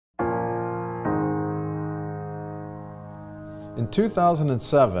In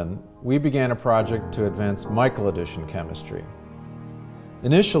 2007, we began a project to advance Michael addition chemistry.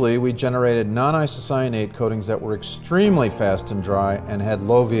 Initially, we generated non-isocyanate coatings that were extremely fast and dry and had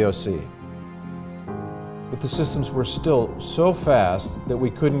low VOC. But the systems were still so fast that we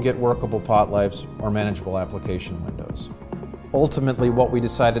couldn't get workable pot lives or manageable application windows. Ultimately, what we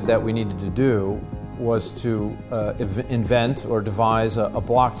decided that we needed to do was to invent or devise a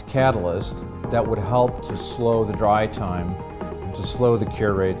blocked catalyst that would help to slow the dry time and to slow the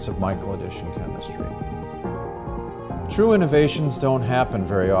cure rates of Michael addition chemistry. True innovations don't happen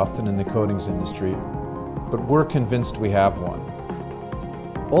very often in the coatings industry, but we're convinced we have one.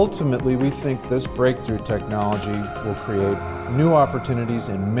 Ultimately, we think this breakthrough technology will create new opportunities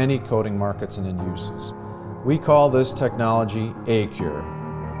in many coating markets and end uses. We call this technology ACURE.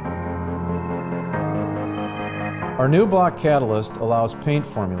 Our new block catalyst allows paint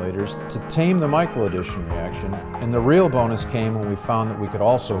formulators to tame the Michael addition reaction, and the real bonus came when we found that we could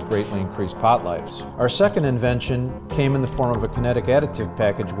also greatly increase pot lives. Our second invention came in the form of a kinetic additive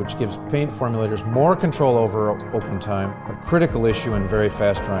package which gives paint formulators more control over open time, a critical issue in very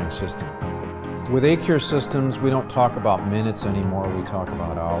fast drying systems. With ACURE systems, we don't talk about minutes anymore, we talk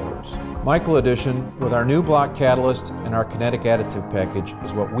about hours. Michael addition, with our new block catalyst and our kinetic additive package,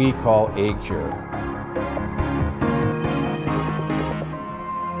 is what we call ACURE.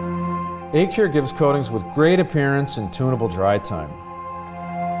 ACURE gives coatings with great appearance and tunable dry time.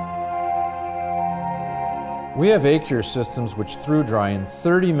 We have ACURE systems which through dry in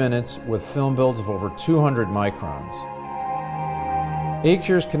 30 minutes with film builds of over 200 microns.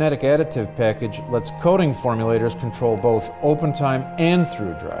 ACURE's kinetic additive package lets coating formulators control both open time and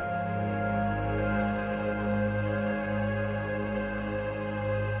through dry.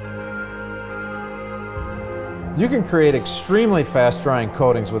 You can create extremely fast-drying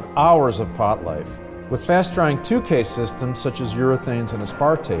coatings with hours of pot life. With fast-drying 2K systems such as urethanes and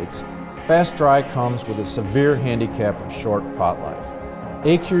aspartates, fast dry comes with a severe handicap of short pot life.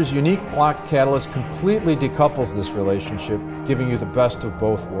 ACURE's unique block catalyst completely decouples this relationship, giving you the best of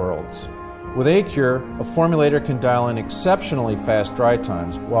both worlds. With ACURE, a formulator can dial in exceptionally fast dry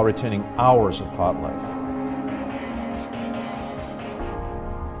times while retaining hours of pot life.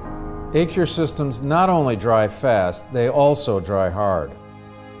 ACURE systems not only dry fast, they also dry hard.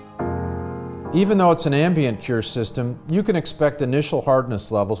 Even though it's an ambient cure system, you can expect initial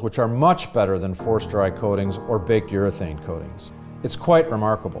hardness levels which are much better than forced dry coatings or baked urethane coatings. It's quite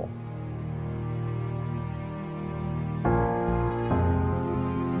remarkable.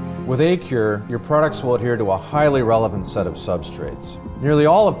 With ACURE, your products will adhere to a highly relevant set of substrates. Nearly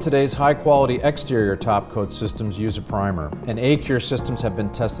all of today's high-quality exterior top coat systems use a primer, and ACURE systems have been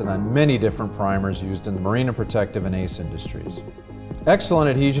tested on many different primers used in the marine and protective and ACE industries. Excellent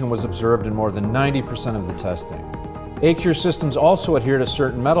adhesion was observed in more than 90% of the testing. ACURE systems also adhere to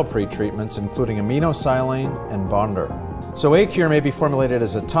certain metal pretreatments, including aminosilane and bonder. So ACURE may be formulated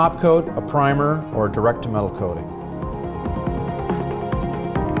as a top coat, a primer, or a direct-to-metal coating.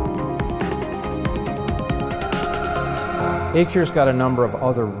 ACURE's got a number of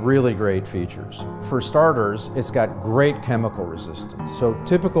other really great features. For starters, it's got great chemical resistance. So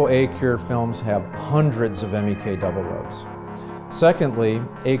typical ACURE films have hundreds of MEK double rubs. Secondly,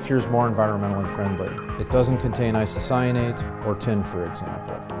 ACURE's more environmentally friendly. It doesn't contain isocyanate or tin, for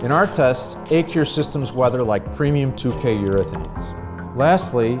example. In our tests, ACURE systems weather like premium 2K urethanes.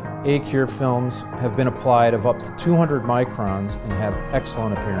 Lastly, ACURE films have been applied of up to 200 microns and have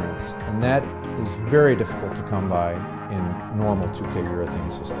excellent appearance, and that is very difficult to come by in normal 2K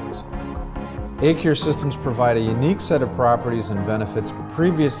urethane systems. ACURE systems provide a unique set of properties and benefits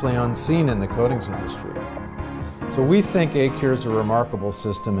previously unseen in the coatings industry. So we think ACURE is a remarkable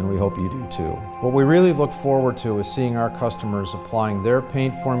system, and we hope you do too. What we really look forward to is seeing our customers applying their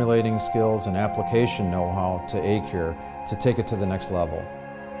paint formulating skills and application know-how to ACURE to take it to the next level.